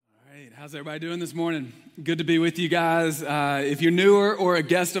How's everybody doing this morning? Good to be with you guys. If you're newer or a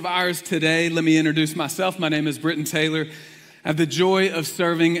guest of ours today, let me introduce myself. My name is Britten Taylor. I have the joy of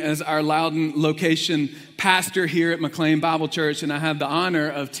serving as our Loudon location pastor here at McLean Bible Church, and I have the honor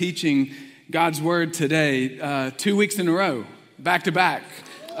of teaching God's Word today, 2 weeks in a row, back to back.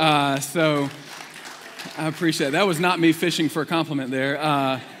 So I appreciate it. That was not me fishing for a compliment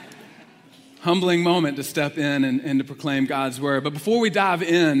there. Humbling moment to step in and to proclaim God's Word. But before we dive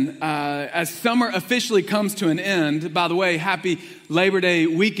in, as summer officially comes to an end, by the way, happy Labor Day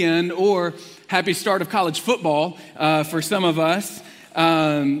weekend or happy start of college football for some of us.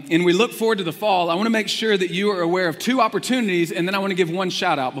 And we look forward to the fall. I want to make sure that you are aware of two opportunities, and then I want to give one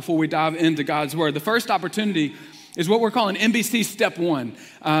shout out before we dive into God's Word. The first opportunity is what we're calling NBC Step 1.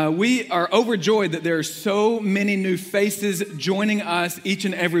 We are overjoyed that there are so many new faces joining us each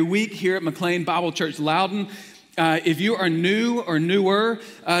and every week here at McLean Bible Church Loudon. If you are new or newer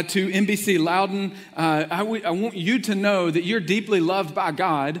to NBC Loudon, I want you to know that you're deeply loved by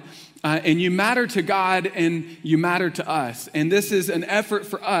God, and you matter to God and you matter to us. And this is an effort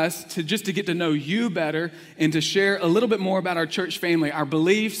for us to get to know you better and to share a little bit more about our church family, our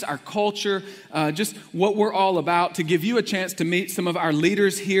beliefs, our culture, just what we're all about, to give you a chance to meet some of our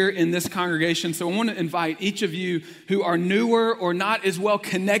leaders here in this congregation. So I want to invite each of you who are newer or not as well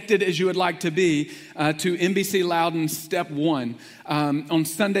connected as you would like to be to NBC Loudon Step 1. On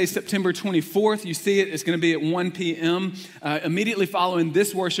Sunday, September 24th, you see it. It's going to be at 1 p.m. Immediately following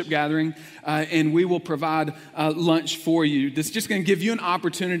this worship gathering, and we will provide lunch for you. This is just going to give you an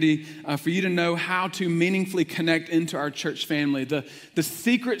opportunity for you to know how to meaningfully connect into our church family. The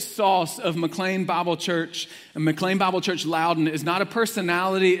secret sauce of McLean Bible Church and McLean Bible Church Loudon is not a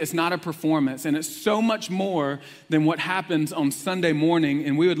personality, it's not a performance, and it's so much more than what happens on Sunday morning,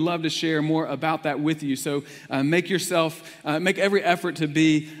 and we would love to share more about that with you. So make every effort to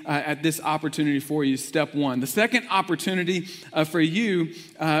be at this opportunity for you, step one. The second opportunity for you,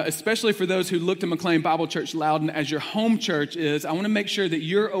 especially for those who look to McLean Bible Church Loudon as your home church, is I want to make sure that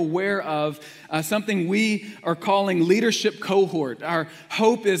you're aware of something we are calling leadership cohort. Our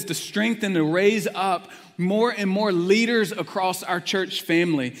hope is to strengthen, to raise up more and more leaders across our church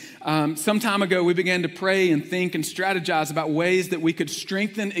family. Some time ago, we began to pray and think and strategize about ways that we could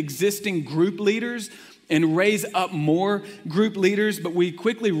strengthen existing group leaders and raise up more group leaders. But we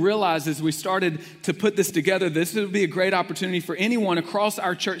quickly realized as we started to put this together, this would be a great opportunity for anyone across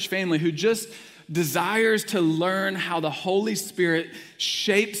our church family who just desires to learn how the Holy Spirit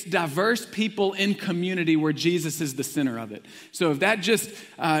shapes diverse people in community where Jesus is the center of it. So if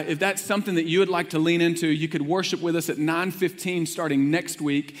that's something that you would like to lean into, you could worship with us at 9:15 starting next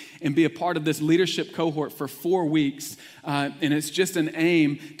week and be a part of this leadership cohort for 4 weeks. And it's just an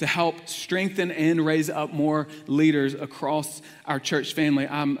aim to help strengthen and raise up more leaders across our church family.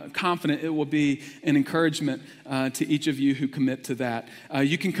 I'm confident it will be an encouragement to each of you who commit to that.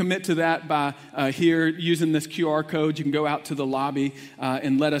 You can commit to that by here using this QR code. You can go out to the lobby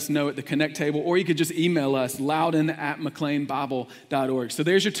and let us know at the Connect table, or you could just email us, loudon@mcleanbible.org. So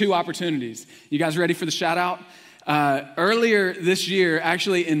there's your two opportunities. You guys ready for the shout out? Earlier this year,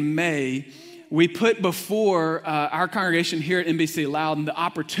 actually in May, we put before our congregation here at NBC Loudon the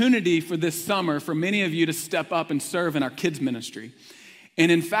opportunity for this summer for many of you to step up and serve in our kids ministry. And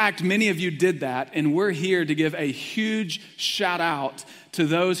in fact, many of you did that, and we're here to give a huge shout out to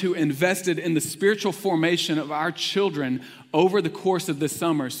those who invested in the spiritual formation of our children over the course of this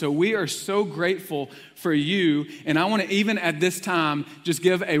summer. So we are so grateful for you, and I want to even at this time just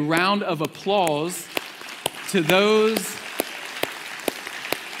give a round of applause to those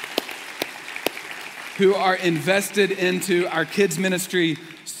who are invested into our kids ministry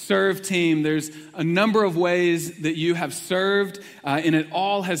serve team. There's a number of ways that you have served, and it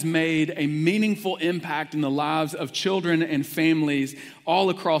all has made a meaningful impact in the lives of children and families all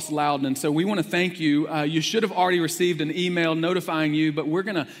across Loudon. And so we want to thank you. You should have already received an email notifying you, but we're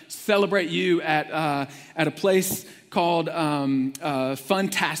going to celebrate you at a place called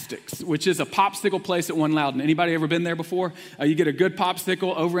Funtastics, which is a popsicle place at One Loudon. Anybody ever been there before? You get a good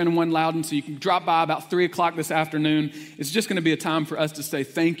popsicle over in One Loudon, so you can drop by about 3 o'clock this afternoon. It's just going to be a time for us to say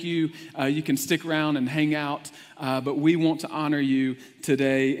thank you. You can stick around and hang out, but we want to honor you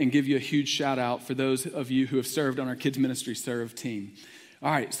today and give you a huge shout out for those of you who have served on our kids ministry serve team. All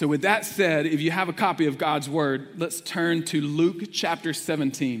right, so with that said, if you have a copy of God's Word, let's turn to Luke chapter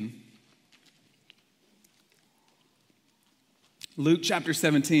 17. Luke chapter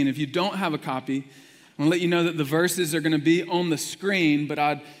 17. If you don't have a copy, I want to let you know that the verses are going to be on the screen, but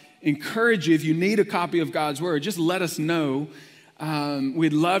I'd encourage you, if you need a copy of God's Word, just let us know.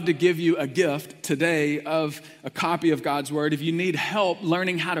 we'd love to give you a gift today of a copy of God's Word. If you need help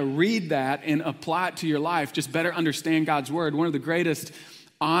learning how to read that and apply it to your life, just better understand God's Word, one of the greatest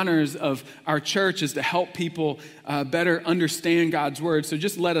honors of our church is to help people better understand God's Word. So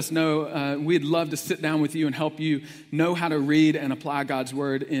just let us know. We'd love to sit down with you and help you know how to read and apply God's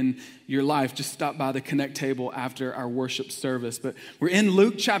Word in your life. Just stop by the Connect table after our worship service. But we're in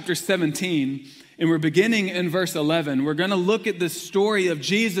Luke chapter 17, and we're beginning in verse 11. We're going to look at the story of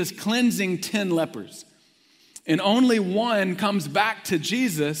Jesus cleansing 10 lepers. And only one comes back to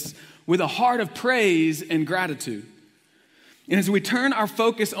Jesus with a heart of praise and gratitude. And as we turn our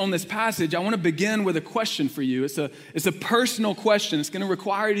focus on this passage, I want to begin with a question for you. It's a personal question. It's going to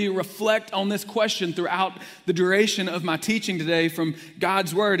require you to reflect on this question throughout the duration of my teaching today from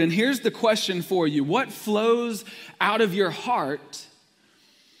God's Word. And here's the question for you. What flows out of your heart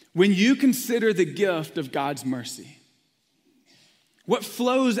when you consider the gift of God's mercy? What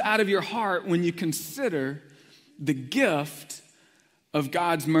flows out of your heart when you consider the gift of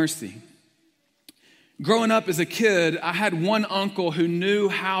God's mercy? Growing up as a kid, I had one uncle who knew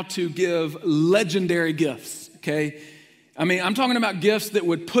how to give legendary gifts, okay? I mean, I'm talking about gifts that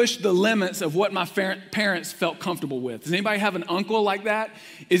would push the limits of what my parents felt comfortable with. Does anybody have an uncle like that?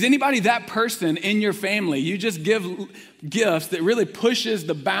 Is anybody that person in your family? You just give gifts that really pushes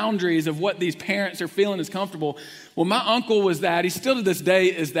the boundaries of what these parents are feeling is comfortable. Well, my uncle was that. He still to this day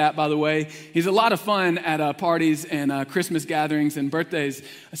is that, by the way. He's a lot of fun at parties and Christmas gatherings and birthdays,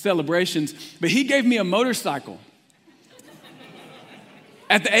 celebrations. But he gave me a motorcycle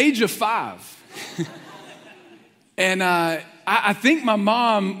at the age of 5. And I think my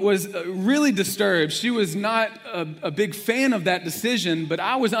mom was really disturbed. She was not a big fan of that decision, but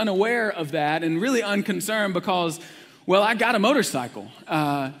I was unaware of that and really unconcerned because, well, I got a motorcycle.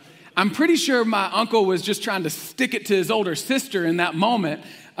 I'm pretty sure my uncle was just trying to stick it to his older sister in that moment.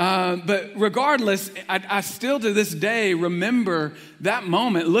 But regardless, I still to this day remember that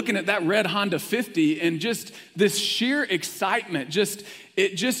moment, looking at that red Honda 50 and just this sheer excitement,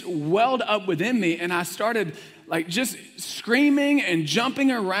 it just welled up within me. And I started like just screaming and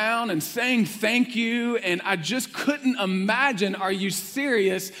jumping around and saying thank you. And I just couldn't imagine, are you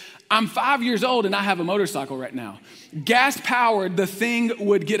serious? I'm 5 years old and I have a motorcycle right now. Gas powered, the thing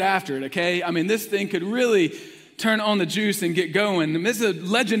would get after it, okay? I mean, this thing could really turn on the juice and get going. And this is a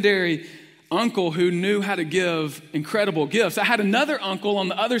legendary uncle who knew how to give incredible gifts. I had another uncle on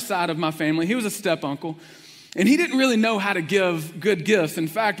the other side of my family. He was a step uncle. And he didn't really know how to give good gifts. In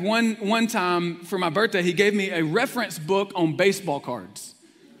fact, one time for my birthday, he gave me a reference book on baseball cards.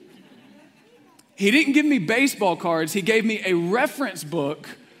 He didn't give me baseball cards. He gave me a reference book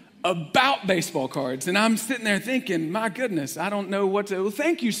about baseball cards. And I'm sitting there thinking, my goodness, I don't know what to, well,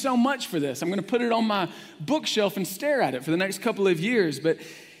 thank you so much for this. I'm going to put it on my bookshelf and stare at it for the next couple of years. But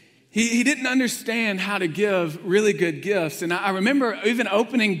he didn't understand how to give really good gifts. And I remember even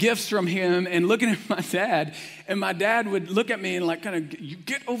opening gifts from him and looking at my dad. And my dad would look at me and like kind of, you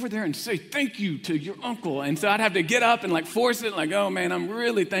get over there and say thank you to your uncle. And so I'd have to get up and like force it like, oh man, I'm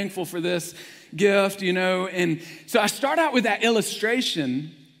really thankful for this gift, you know. And so I start out with that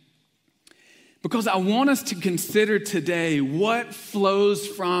illustration because I want us to consider today what flows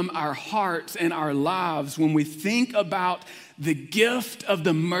from our hearts and our lives when we think about the gift of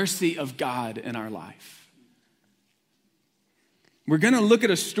the mercy of God in our life. We're going to look at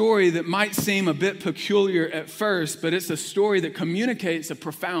a story that might seem a bit peculiar at first, but it's a story that communicates a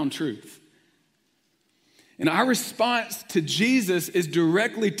profound truth. And our response to Jesus is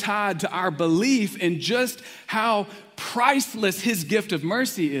directly tied to our belief in just how priceless his gift of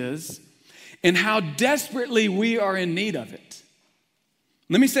mercy is and how desperately we are in need of it.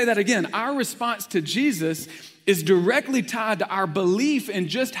 Let me say that again. Our response to Jesus is directly tied to our belief in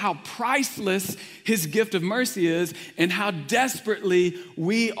just how priceless his gift of mercy is and how desperately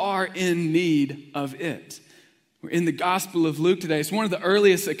we are in need of it. We're in the Gospel of Luke today. It's one of the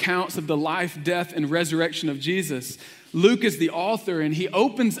earliest accounts of the life, death, and resurrection of Jesus. Luke is the author, and he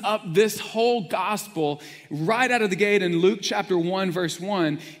opens up this whole gospel right out of the gate in Luke chapter 1, verse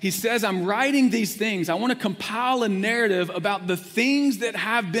 1. He says, I'm writing these things. I want to compile a narrative about the things that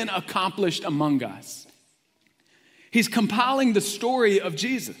have been accomplished among us. He's compiling the story of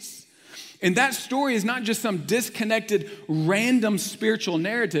Jesus. And that story is not just some disconnected, random spiritual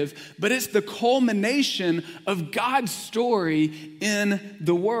narrative, but it's the culmination of God's story in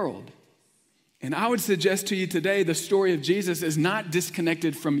the world. And I would suggest to you today, the story of Jesus is not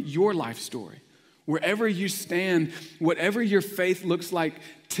disconnected from your life story. Wherever you stand, whatever your faith looks like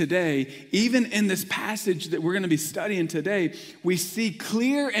today, even in this passage that we're going to be studying today, we see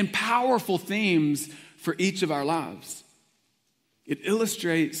clear and powerful themes for each of our lives. It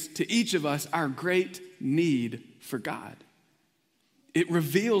illustrates to each of us our great need for God. It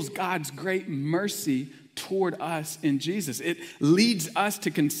reveals God's great mercy toward us in Jesus. It leads us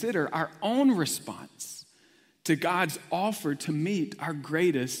to consider our own response to God's offer to meet our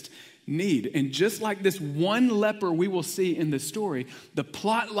greatest need. And just like this one leper we will see in this story, the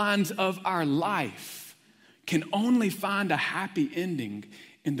plot lines of our life can only find a happy ending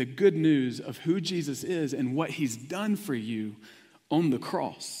in the good news of who Jesus is and what he's done for you on the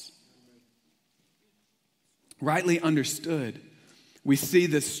cross. Rightly understood, we see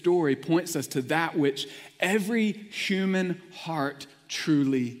this story points us to that which every human heart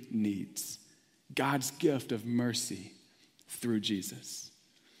truly needs: God's gift of mercy through Jesus.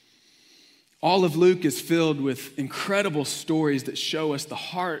 All of Luke is filled with incredible stories that show us the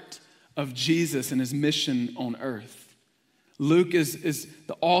heart of Jesus and his mission on earth. Luke is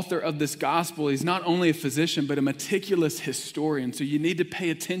the author of this gospel. He's not only a physician, but a meticulous historian. So you need to pay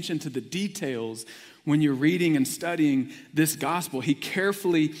attention to the details when you're reading and studying this gospel. He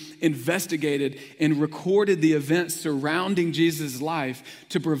carefully investigated and recorded the events surrounding Jesus' life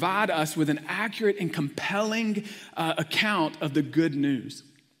to provide us with an accurate and compelling account of the good news.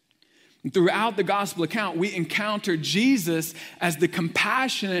 And throughout the gospel account, we encounter Jesus as the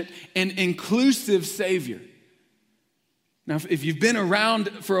compassionate and inclusive Savior. Now, if you've been around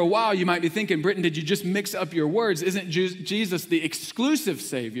for a while, you might be thinking, Britten, did you just mix up your words? Isn't Jesus the exclusive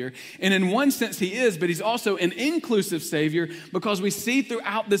Savior? And in one sense, he is, but he's also an inclusive Savior, because we see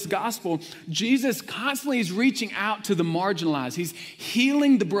throughout this gospel, Jesus constantly is reaching out to the marginalized. He's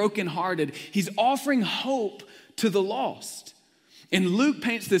healing the brokenhearted. He's offering hope to the lost. And Luke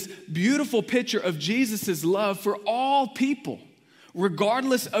paints this beautiful picture of Jesus' love for all people,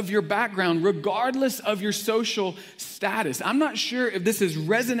 regardless of your background, regardless of your social status. I'm not sure if this is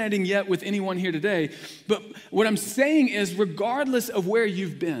resonating yet with anyone here today, but what I'm saying is, regardless of where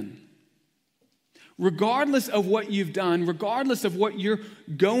you've been, regardless of what you've done, regardless of what you're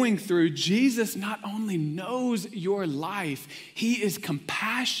going through, Jesus not only knows your life, he is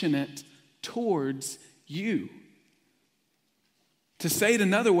compassionate towards you. To say it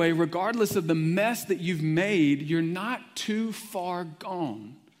another way, regardless of the mess that you've made, you're not too far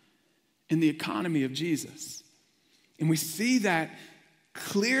gone in the economy of Jesus. And we see that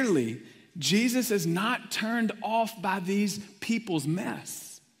clearly. Jesus is not turned off by these people's mess.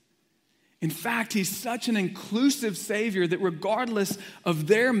 In fact, he's such an inclusive Savior that regardless of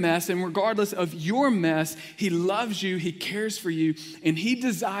their mess and regardless of your mess, he loves you, he cares for you, and he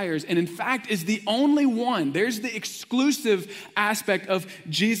desires, and in fact is the only one. There's the exclusive aspect of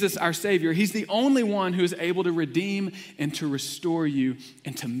Jesus, our Savior. He's the only one who is able to redeem and to restore you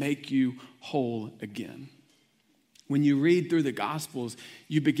and to make you whole again. When you read through the Gospels,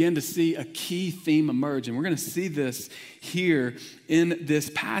 you begin to see a key theme emerge. And we're going to see this here in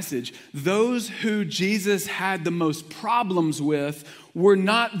this passage. Those who Jesus had the most problems with were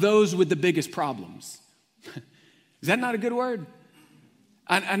not those with the biggest problems. Is that not a good word?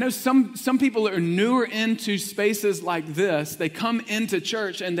 I know some people are newer into spaces like this. They come into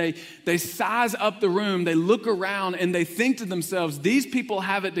church and they size up the room. They look around and they think to themselves, these people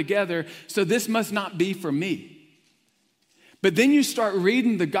have it together, so this must not be for me. But then you start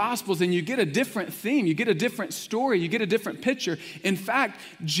reading the Gospels and you get a different theme. You get a different story. You get a different picture. In fact,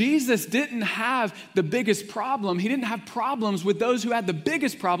 Jesus didn't have the biggest problem. He didn't have problems with those who had the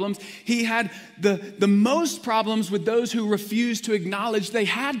biggest problems. He had the most problems with those who refused to acknowledge they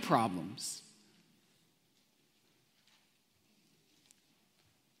had problems.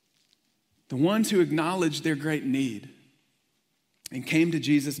 The ones who acknowledged their great need and came to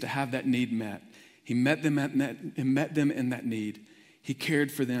Jesus to have that need met. He met them in that need. He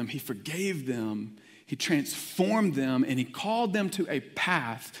cared for them. He forgave them. He transformed them, and he called them to a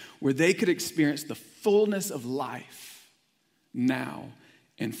path where they could experience the fullness of life now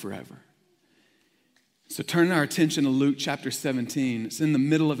and forever. So turn our attention to Luke chapter 17. It's in the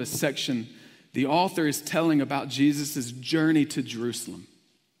middle of a section. The author is telling about Jesus' journey to Jerusalem.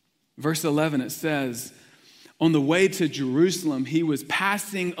 Verse 11, it says, on the way to Jerusalem, he was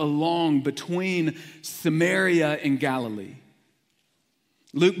passing along between Samaria and Galilee.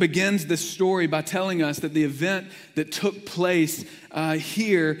 Luke begins this story by telling us that the event that took place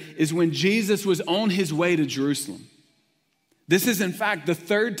here is when Jesus was on his way to Jerusalem. This is, in fact, the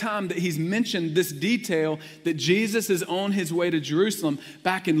third time that he's mentioned this detail that Jesus is on his way to Jerusalem.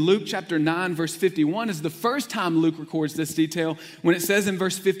 Back in Luke chapter 9, verse 51 is the first time Luke records this detail when it says in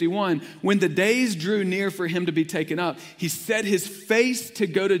verse 51, when the days drew near for him to be taken up, he set his face to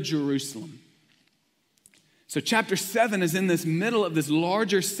go to Jerusalem. So chapter 7 is in this middle of this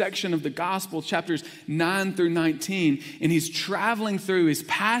larger section of the gospel, chapters 9 through 19, and he's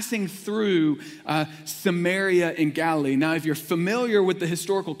passing through Samaria and Galilee. Now, if you're familiar with the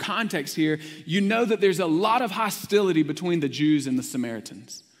historical context here, you know that there's a lot of hostility between the Jews and the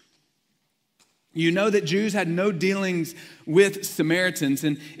Samaritans. You know that Jews had no dealings with Samaritans,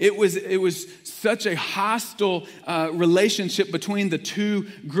 and it was such a hostile relationship between the two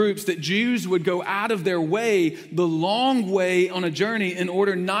groups that Jews would go out of their way, the long way on a journey, in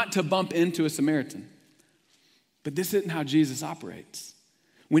order not to bump into a Samaritan. But this isn't how Jesus operates.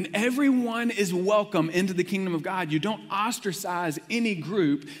 When everyone is welcome into the kingdom of God, you don't ostracize any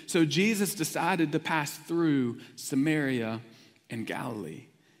group, so Jesus decided to pass through Samaria and Galilee.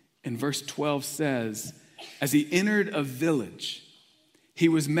 And verse 12 says, as he entered a village, he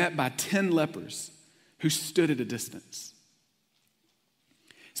was met by 10 lepers who stood at a distance.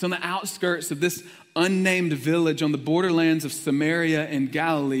 So on the outskirts of this unnamed village on the borderlands of Samaria and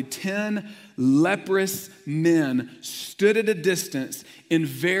Galilee, 10 leprous men stood at a distance in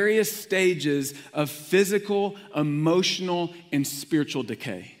various stages of physical, emotional, and spiritual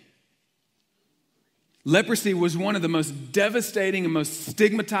decay. Leprosy was one of the most devastating and most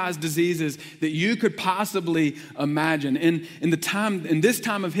stigmatized diseases that you could possibly imagine. In this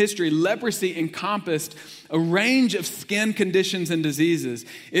time of history, leprosy encompassed a range of skin conditions and diseases.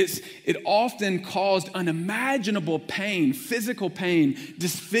 It often caused unimaginable pain, physical pain,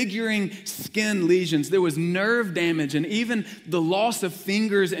 disfiguring skin lesions. There was nerve damage and even the loss of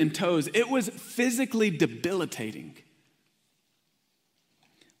fingers and toes. It was physically debilitating.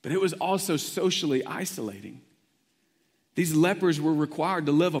 But it was also socially isolating. These lepers were required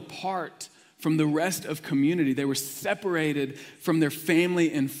to live apart from the rest of community. They were separated from their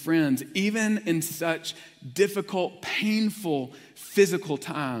family and friends, even in such difficult, painful physical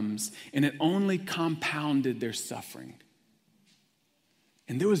times, and it only compounded their suffering.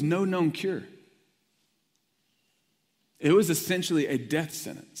 And there was no known cure. It was essentially a death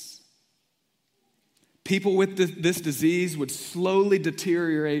sentence. People with this disease would slowly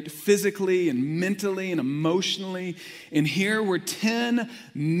deteriorate physically and mentally and emotionally. And here were 10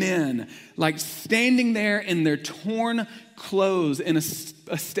 men, like standing there in their torn clothes in a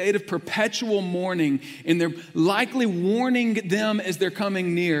state of perpetual mourning. And they're likely warning them as they're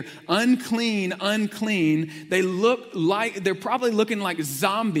coming near, unclean, unclean. They're probably looking like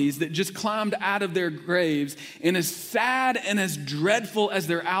zombies that just climbed out of their graves. And as sad and as dreadful as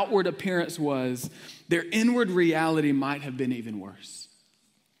their outward appearance was, their inward reality might have been even worse.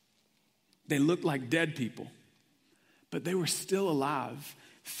 They looked like dead people, but they were still alive,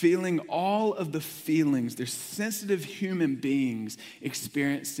 feeling all of the feelings. They're sensitive human beings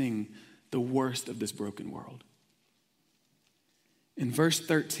experiencing the worst of this broken world. In verse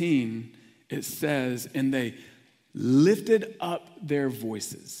 13, it says, and they lifted up their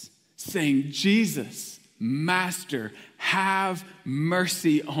voices, saying, Jesus, Master, have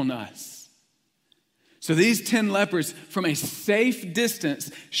mercy on us. So these 10 lepers from a safe distance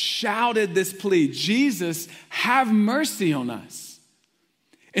shouted this plea, Jesus, have mercy on us.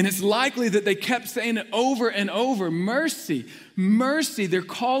 And it's likely that they kept saying it over and over, mercy, mercy. They're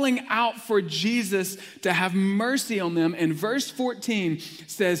calling out for Jesus to have mercy on them. And verse 14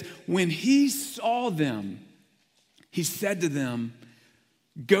 says, when he saw them, he said to them,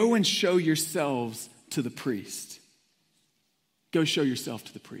 go and show yourselves to the priest. Go show yourself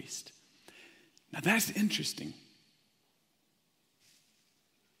to the priest. Now that's interesting.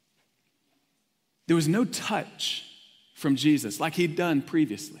 There was no touch from Jesus like he'd done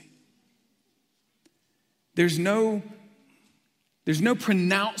previously. There's no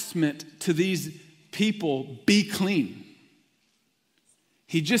pronouncement to these people, be clean.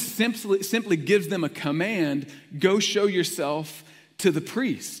 He just simply gives them a command, go show yourself to the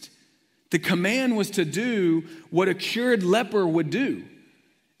priest. The command was to do what a cured leper would do.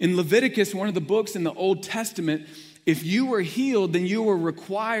 In Leviticus, one of the books in the Old Testament, if you were healed, then you were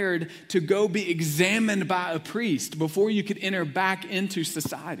required to go be examined by a priest before you could enter back into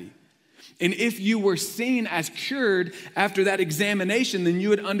society. And if you were seen as cured after that examination, then you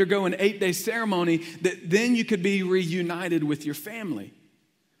would undergo an 8-day ceremony that then you could be reunited with your family.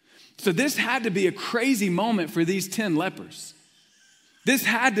 So this had to be a crazy moment for these 10 lepers. This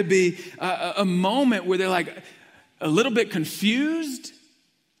had to be a moment where they're like a little bit confused.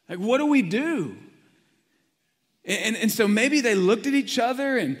 Like, what do we do? And so maybe they looked at each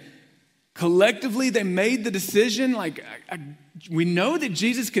other and collectively they made the decision, like, we know that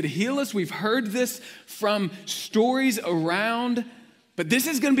Jesus could heal us. We've heard this from stories around, but this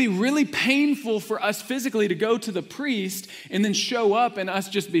is going to be really painful for us physically to go to the priest and then show up and us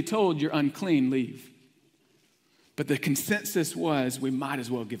just be told, you're unclean, leave. But the consensus was, we might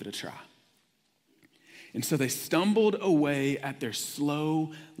as well give it a try. And so they stumbled away at their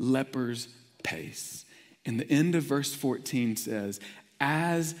slow leper's pace. And the end of verse 14 says,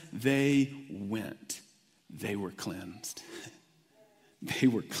 as they went, they were cleansed. They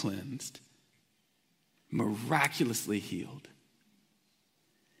were cleansed, miraculously healed.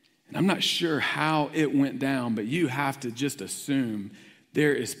 And I'm not sure how it went down, but you have to just assume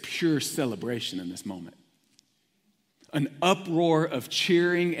there is pure celebration in this moment. An uproar of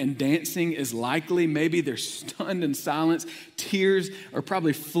cheering and dancing is likely. Maybe they're stunned in silence. Tears are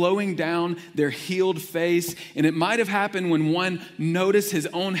probably flowing down their healed face. And it might have happened when one noticed his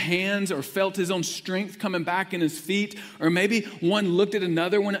own hands or felt his own strength coming back in his feet. Or maybe one looked at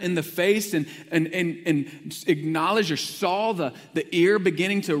another one in the face and acknowledged or saw the ear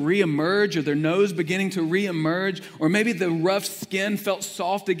beginning to reemerge or their nose beginning to reemerge. Or maybe the rough skin felt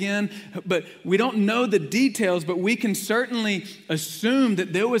soft again. But we don't know the details, but we can certainly assume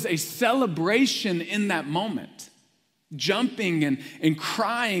that there was a celebration in that moment. Jumping and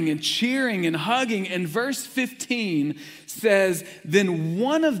crying and cheering and hugging. And verse 15 says, then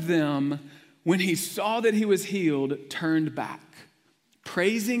one of them, when he saw that he was healed, turned back,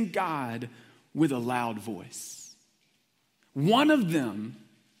 praising God with a loud voice. One of them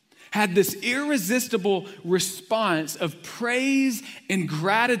had this irresistible response of praise and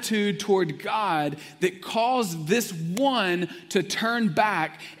gratitude toward God that caused this one to turn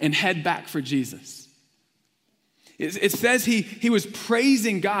back and head back for Jesus. It says he was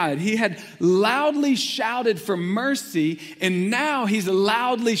praising God. He had loudly shouted for mercy, and now he's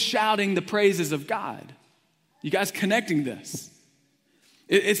loudly shouting the praises of God. You guys connecting this?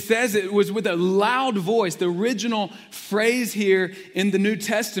 It says it was with a loud voice. The original phrase here in the New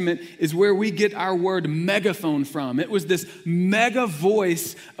Testament is where we get our word megaphone from. It was this mega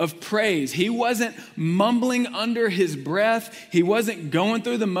voice of praise. He wasn't mumbling under his breath. He wasn't going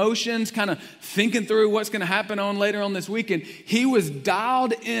through the motions, kind of thinking through what's going to happen on later on this weekend. He was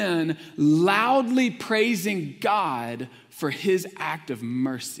dialed in, loudly praising God for his act of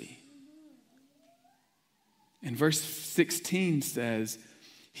mercy. And verse 16 says,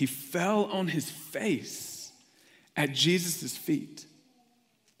 he fell on his face at Jesus' feet,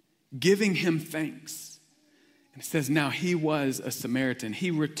 giving him thanks. And it says, now he was a Samaritan. He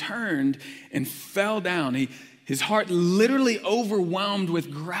returned and fell down. His heart literally overwhelmed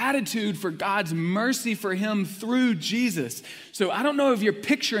with gratitude for God's mercy for him through Jesus. So I don't know if you're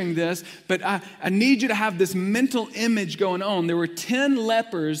picturing this, but I need you to have this mental image going on. There were 10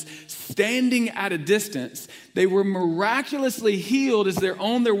 lepers standing at a distance. They were miraculously healed as they're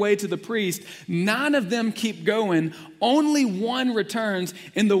on their way to the priest. 9 of them keep going. Only one returns,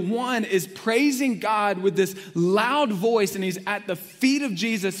 and the one is praising God with this loud voice, and he's at the feet of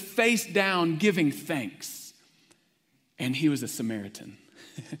Jesus, face down, giving thanks. And he was a Samaritan.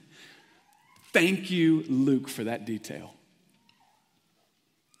 Thank you, Luke, for that detail.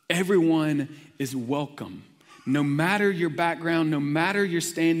 Everyone is welcome. No matter your background, no matter your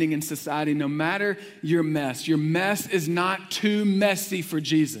standing in society, no matter your mess is not too messy for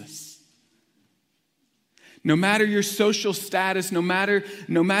Jesus. No matter your social status, no matter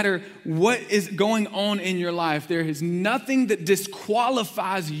what is going on in your life, there is nothing that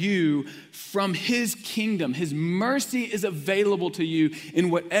disqualifies you from his kingdom. His mercy is available to you in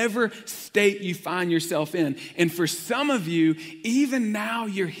whatever state you find yourself in. And for some of you, even now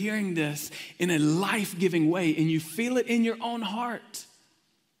you're hearing this in a life-giving way and you feel it in your own heart.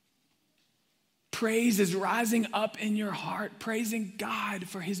 Praise is rising up in your heart, praising God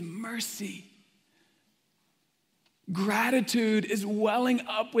for his mercy. Gratitude is welling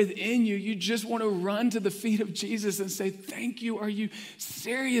up within you. You just want to run to the feet of Jesus and say, thank you. Are you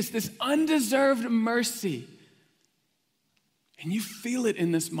serious? This undeserved mercy. And you feel it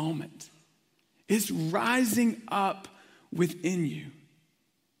in this moment. It's rising up within you.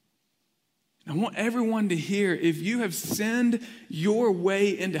 I want everyone to hear, if you have sinned your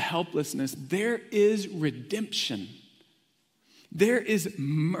way into helplessness, there is redemption. There is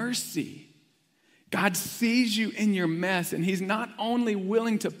mercy. God sees you in your mess, and he's not only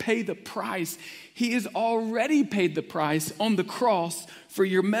willing to pay the price, he has already paid the price on the cross for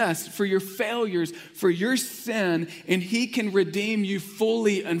your mess, for your failures, for your sin, and he can redeem you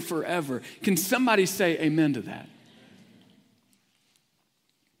fully and forever. Can somebody say amen to that?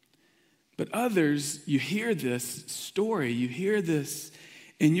 But others, you hear this story, you hear this,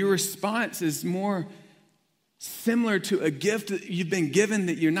 and your response is more similar to a gift that you've been given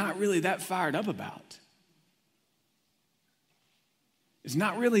that you're not really that fired up about. It's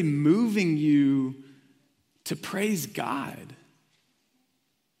not really moving you to praise God.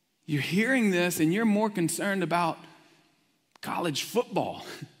 You're hearing this and you're more concerned about college football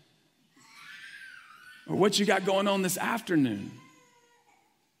or what you got going on this afternoon.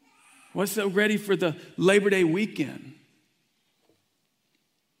 What's so ready for the Labor Day weekend?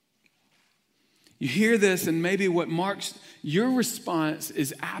 You hear this, and maybe what marks your response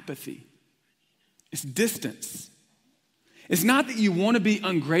is apathy. It's distance. It's not that you want to be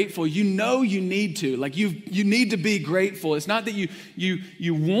ungrateful. You know you need to. Like you need to be grateful. It's not that you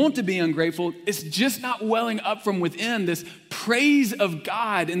want to be ungrateful. It's just not welling up from within this praise of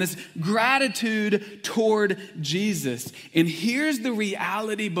God and this gratitude toward Jesus. And here's the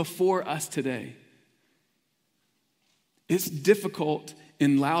reality before us today. It's difficult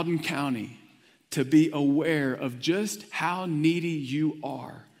in Loudoun County to be aware of just how needy you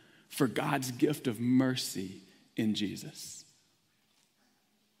are for God's gift of mercy in Jesus.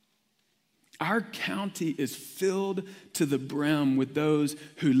 Our county is filled to the brim with those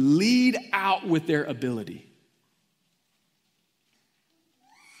who lead out with their ability.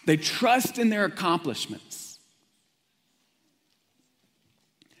 They trust in their accomplishments.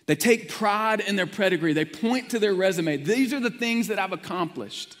 They take pride in their pedigree. They point to their resume. These are the things that I've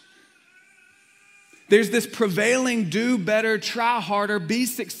accomplished. There's this prevailing do better, try harder, be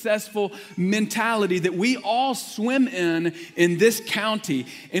successful mentality that we all swim in this county.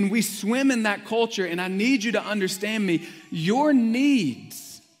 And we swim in that culture. And I need you to understand me. Your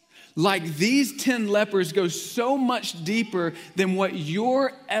needs, like these 10 lepers, go so much deeper than what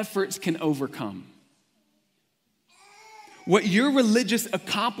your efforts can overcome. What your religious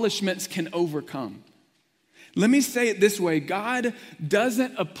accomplishments can overcome. Let me say it this way. God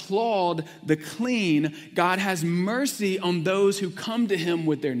doesn't applaud the clean. God has mercy on those who come to him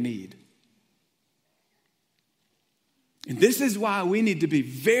with their need. And this is why we need to be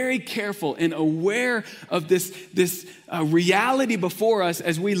very careful and aware of this reality before us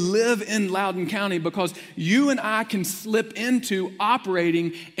as we live in Loudoun County, because you and I can slip into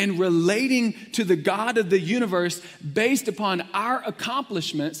operating and relating to the God of the universe based upon our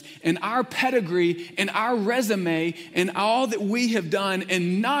accomplishments and our pedigree and our resume and all that we have done,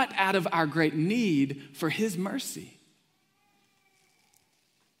 and not out of our great need for his mercy.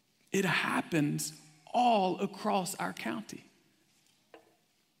 It happens all across our county.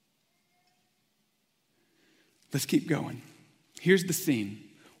 Let's keep going. Here's the scene.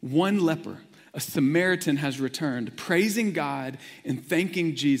 One leper, a Samaritan, has returned, praising God and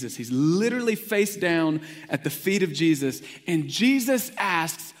thanking Jesus. He's literally face down at the feet of Jesus, and Jesus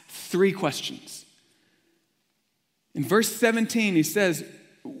asks 3 questions. In verse 17, he says,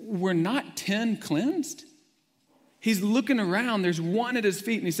 "Were not 10 cleansed?" He's looking around. There's one at his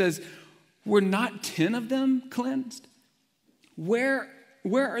feet, and he says, "Were not 10 of them cleansed? Where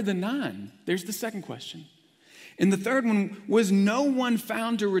are the 9? There's the second question. And the third one, was no one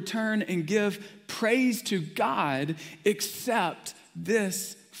found to return and give praise to God except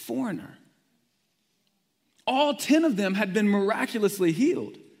this foreigner? All 10 of them had been miraculously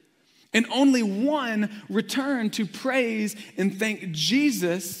healed, and only one returned to praise and thank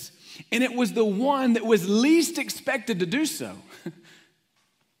Jesus, and it was the one that was least expected to do so."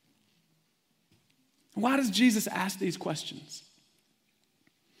 Why does Jesus ask these questions?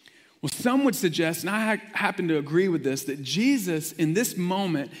 Well, some would suggest, and I happen to agree with this, that Jesus in this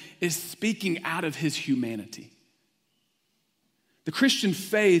moment is speaking out of his humanity. The Christian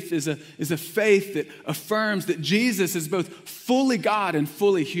faith is a faith that affirms that Jesus is both fully God and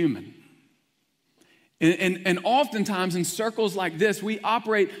fully human. And oftentimes in circles like this, we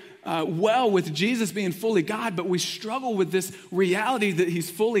operate well with Jesus being fully God, but we struggle with this reality that he's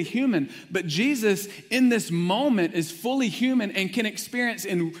fully human. But Jesus in this moment is fully human and can experience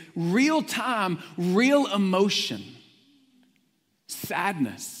in real time, real emotion,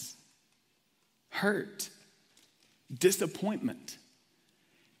 sadness, hurt, disappointment.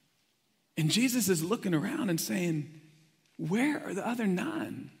 And Jesus is looking around and saying, "Where are the other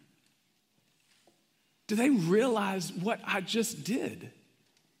 9? Do they realize what I just did?"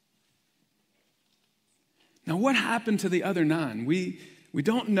 Now, what happened to the other 9? We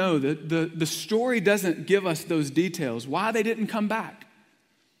don't know. The story doesn't give us those details. Why they didn't come back.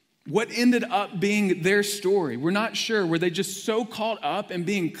 What ended up being their story? We're not sure. Were they just so caught up in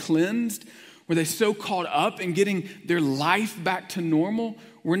being cleansed? Were they so caught up in getting their life back to normal?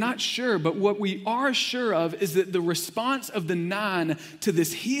 We're not sure, but what we are sure of is that the response of the 9 to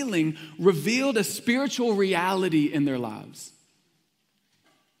this healing revealed a spiritual reality in their lives.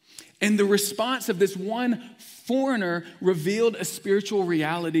 And the response of this one foreigner revealed a spiritual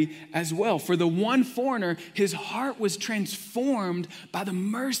reality as well. For the one foreigner, his heart was transformed by the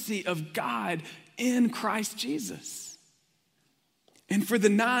mercy of God in Christ Jesus. And for the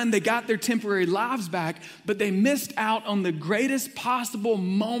 9, they got their temporary lives back, but they missed out on the greatest possible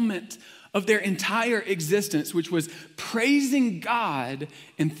moment of their entire existence, which was praising God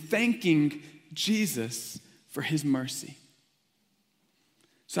and thanking Jesus for his mercy.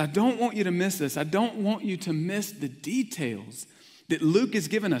 So I don't want you to miss this. I don't want you to miss the details that Luke has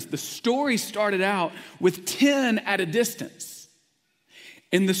given us. The story started out with 10 at a distance,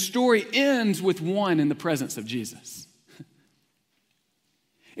 and the story ends with 1 in the presence of Jesus.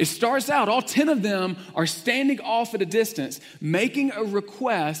 It starts out, all 10 of them are standing off at a distance, making a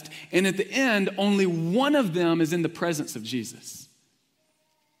request, and at the end, only 1 of them is in the presence of Jesus.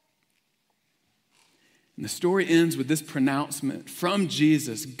 And the story ends with this pronouncement from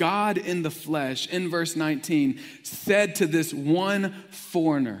Jesus. God in the flesh, in verse 19, said to this one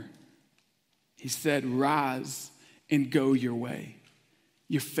foreigner, he said, "Rise and go your way.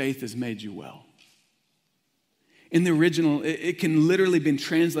 Your faith has made you well." In the original, it can literally be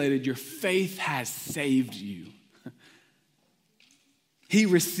translated, your faith has saved you. He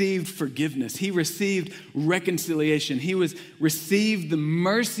received forgiveness. He received reconciliation. He received the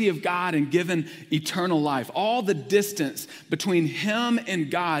mercy of God and given eternal life. All the distance between him and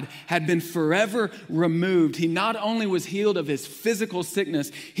God had been forever removed. He not only was healed of his physical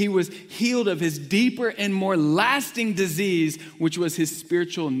sickness, he was healed of his deeper and more lasting disease, which was his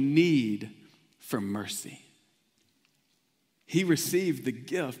spiritual need for mercy. He received the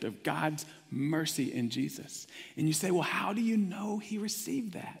gift of God's mercy in Jesus. And you say, well, how do you know he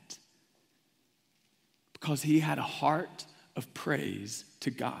received that? Because he had a heart of praise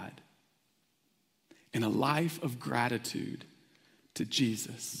to God and a life of gratitude to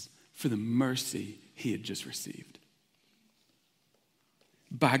Jesus for the mercy he had just received.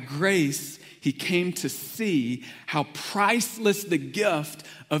 By grace, he came to see how priceless the gift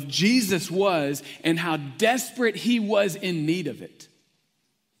of Jesus was and how desperate he was in need of it.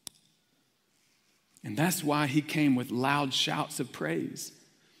 And that's why he came with loud shouts of praise.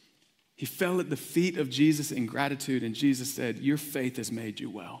 He fell at the feet of Jesus in gratitude, and Jesus said, "Your faith has made you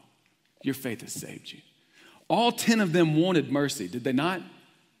well. Your faith has saved you." All 10 of them wanted mercy, did they not?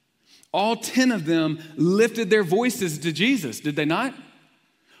 All 10 of them lifted their voices to Jesus, did they not?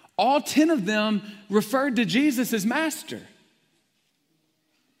 All 10 of them referred to Jesus as master.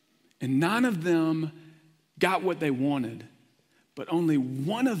 And 9 of them got what they wanted, but only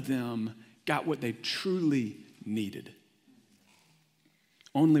 1 of them got what they truly needed.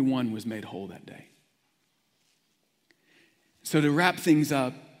 Only 1 was made whole that day. So to wrap things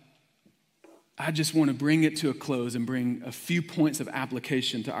up, I just want to bring it to a close and bring a few points of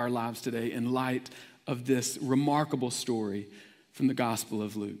application to our lives today in light of this remarkable story from the Gospel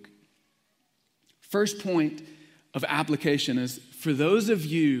of Luke. First point of application is for those of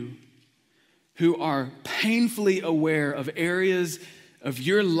you who are painfully aware of areas of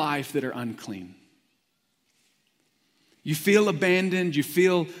your life that are unclean. You feel abandoned, you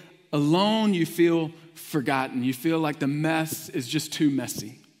feel alone, you feel forgotten, you feel like the mess is just too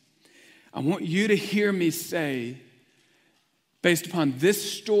messy. I want you to hear me say, based upon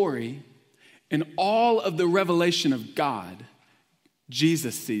this story and all of the revelation of God,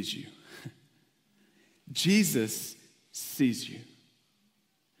 Jesus sees you. Jesus sees you.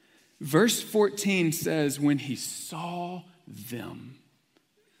 Verse 14 says, when he saw them.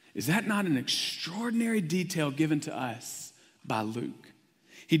 Is that not an extraordinary detail given to us by Luke?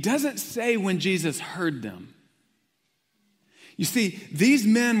 He doesn't say when Jesus heard them. You see, these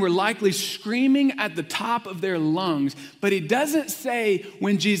men were likely screaming at the top of their lungs, but he doesn't say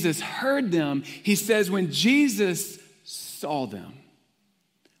when Jesus heard them. He says when Jesus saw them.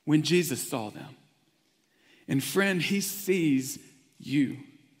 When Jesus saw them. And friend, he sees you.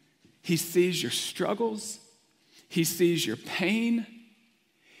 He sees your struggles. He sees your pain.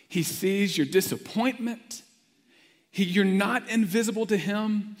 He sees your disappointment. You're not invisible to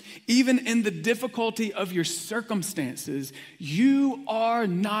him. Even in the difficulty of your circumstances, you are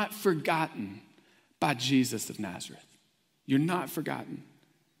not forgotten by Jesus of Nazareth. You're not forgotten.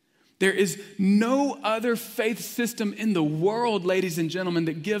 There is no other faith system in the world, ladies and gentlemen,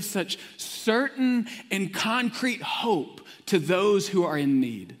 that gives such certain and concrete hope to those who are in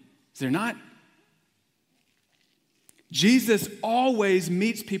need. Is there not? Jesus always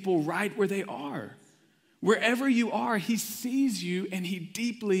meets people right where they are. Wherever you are, he sees you and he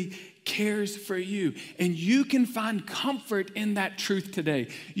deeply cares for you. And you can find comfort in that truth today.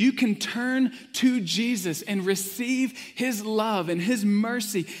 You can turn to Jesus and receive his love and his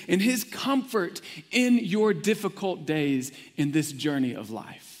mercy and his comfort in your difficult days in this journey of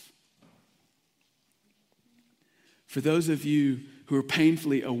life. For those of you who are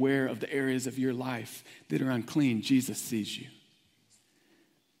painfully aware of the areas of your life that are unclean, Jesus sees you.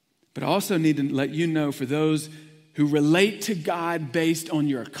 But I also need to let you know, for those who relate to God based on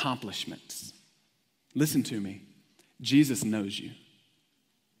your accomplishments, listen to me. Jesus knows you.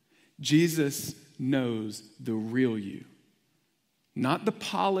 Jesus knows the real you. Not the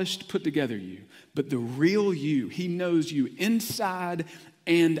polished, put together you, but the real you. He knows you inside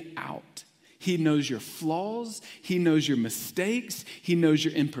and out. He knows your flaws. He knows your mistakes. He knows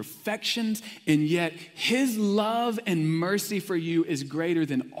your imperfections. And yet his love and mercy for you is greater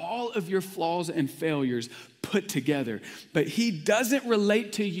than all of your flaws and failures put together. But he doesn't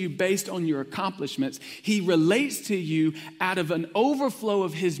relate to you based on your accomplishments. He relates to you out of an overflow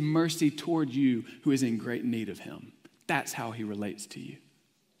of his mercy toward you who is in great need of him. That's how he relates to you.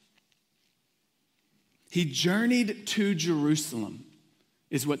 He journeyed to Jerusalem,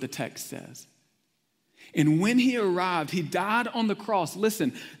 is what the text says. And when he arrived, he died on the cross,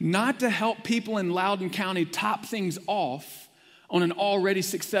 listen, not to help people in Loudoun County top things off on an already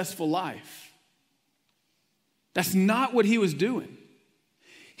successful life. That's not what he was doing.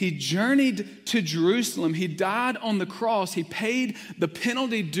 He journeyed to Jerusalem. He died on the cross. He paid the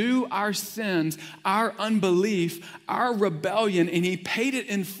penalty due our sins, our unbelief, our rebellion, and he paid it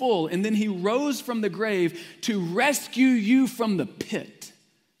in full. And then he rose from the grave to rescue you from the pit.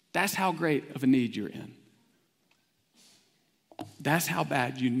 That's how great of a need you're in. That's how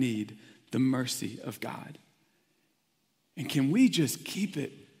bad you need the mercy of God. And can we just keep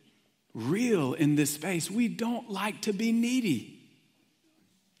it real in this space? We don't like to be needy.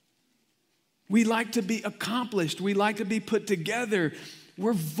 We like to be accomplished. We like to be put together.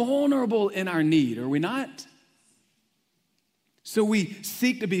 We're vulnerable in our need, are we not? So we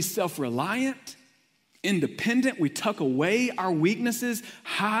seek to be self-reliant, independent. We tuck away our weaknesses,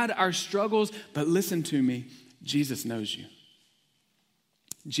 hide our struggles. But listen to me, Jesus knows you.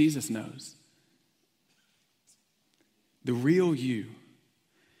 Jesus knows the real you.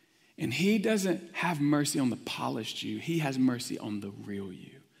 And he doesn't have mercy on the polished you. He has mercy on the real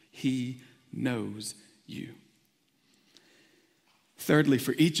you. He knows you. Thirdly,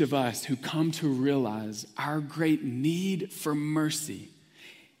 for each of us who come to realize our great need for mercy,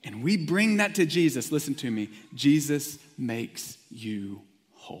 and we bring that to Jesus, listen to me, Jesus makes you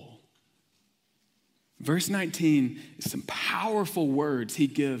whole. Verse 19 is some powerful words he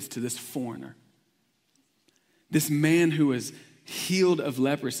gives to this foreigner. This man who is healed of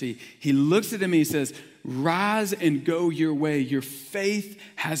leprosy. He looks at him and he says, "Rise and go your way. Your faith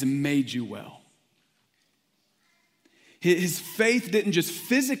has made you well." His faith didn't just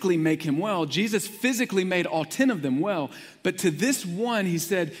physically make him well. Jesus physically made all 10 of them well. But to this one, he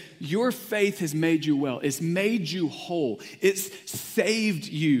said, your faith has made you well. It's made you whole. It's saved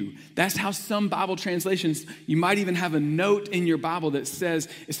you. That's how some Bible translations, you might even have a note in your Bible that says,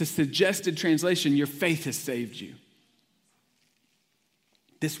 it's a suggested translation, your faith has saved you.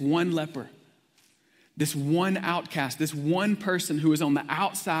 This one leper, this one outcast, this one person who is on the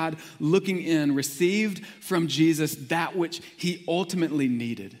outside looking in, received from Jesus that which he ultimately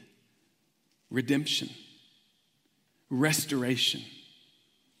needed: redemption, restoration,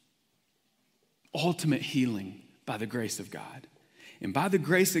 ultimate healing by the grace of God. And by the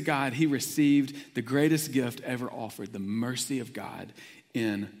grace of God, he received the greatest gift ever offered, the mercy of God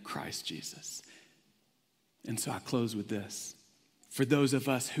in Christ Jesus. And so I close with this. For those of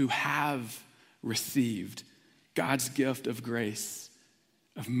us who have received God's gift of grace,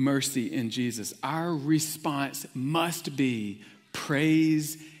 of mercy in Jesus, our response must be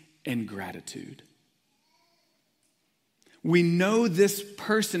praise and gratitude. We know this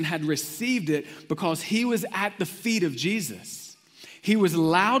person had received it because he was at the feet of Jesus. He was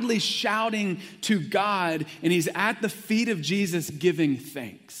loudly shouting to God, and he's at the feet of Jesus giving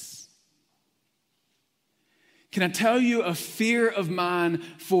thanks. Can I tell you a fear of mine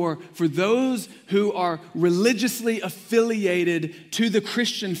for those who are religiously affiliated to the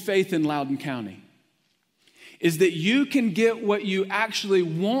Christian faith in Loudoun County? Is that you can get what you actually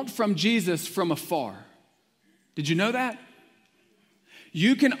want from Jesus from afar. Did you know that?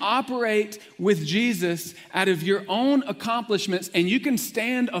 You can operate with Jesus out of your own accomplishments, and you can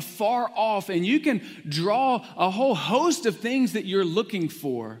stand afar off, and you can draw a whole host of things that you're looking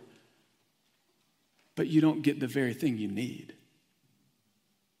for, but you don't get the very thing you need.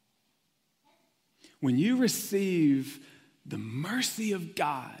 When you receive the mercy of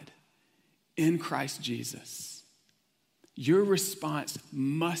God in Christ Jesus, your response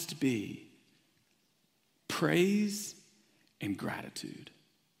must be praise and gratitude.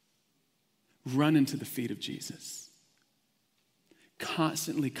 Run into the feet of Jesus.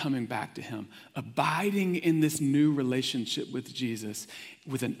 Constantly coming back to him, abiding in this new relationship with Jesus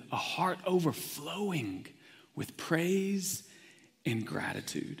with a heart overflowing with praise and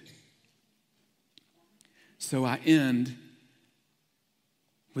gratitude. So I end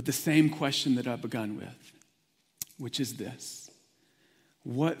with the same question that I begun with, which is this: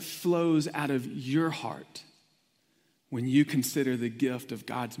 what flows out of your heart when you consider the gift of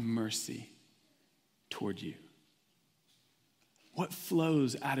God's mercy toward you? What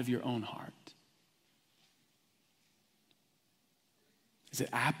flows out of your own heart? Is it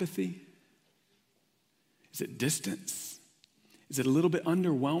apathy? Is it distance? Is it a little bit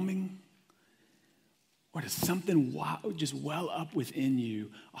underwhelming? Or does something just well up within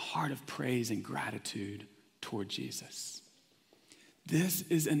you, a heart of praise and gratitude toward Jesus? This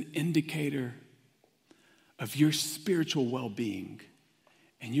is an indicator of your spiritual well-being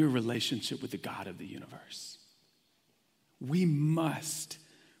and your relationship with the God of the universe. We must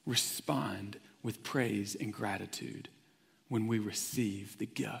respond with praise and gratitude when we receive the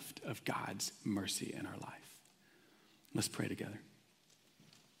gift of God's mercy in our life. Let's pray together.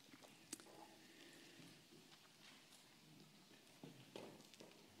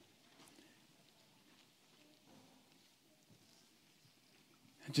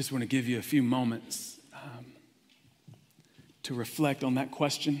 I just want to give you a few moments to reflect on that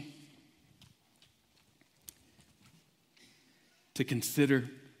question, to consider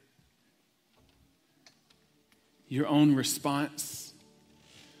your own response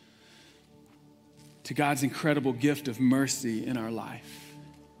to God's incredible gift of mercy in our life.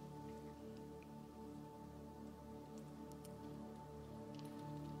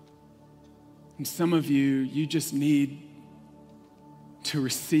 And some of you just need to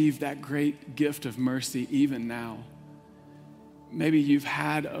receive that great gift of mercy even now. Maybe you've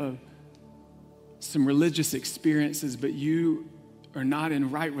had some religious experiences, but you are not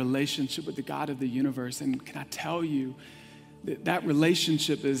in right relationship with the God of the universe. And can I tell you that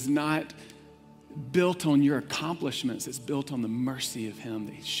relationship is not built on your accomplishments. It's built on the mercy of him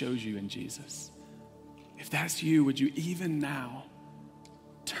that he shows you in Jesus. If that's you, would you even now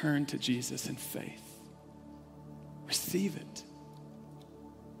turn to Jesus in faith? Receive it.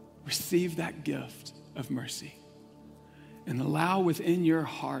 Receive that gift of mercy and allow within your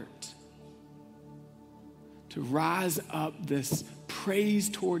heart to rise up this praise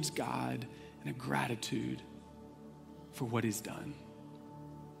towards God and a gratitude for what he's done.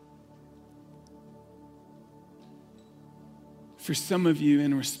 For some of you,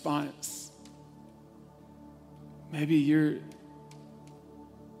 in response, maybe you're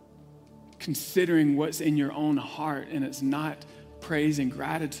considering what's in your own heart and it's not praise and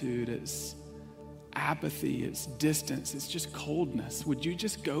gratitude, it's apathy, it's distance, it's just coldness. Would you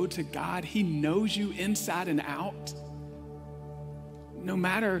just go to God? He knows you inside and out. No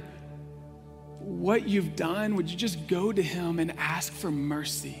matter what you've done, would you just go to him and ask for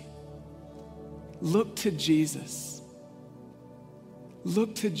mercy? Look to Jesus.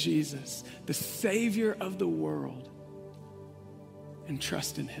 Look to Jesus, the Savior of the world, and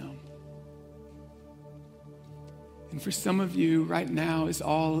trust in him. And for some of you right now,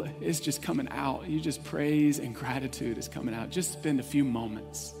 it's just coming out. You just praise and gratitude is coming out. Just spend a few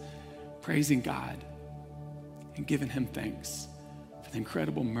moments praising God and giving him thanks for the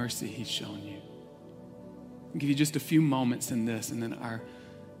incredible mercy he's shown you. I'll give you just a few moments in this, and then our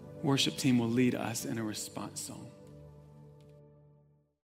worship team will lead us in a response song.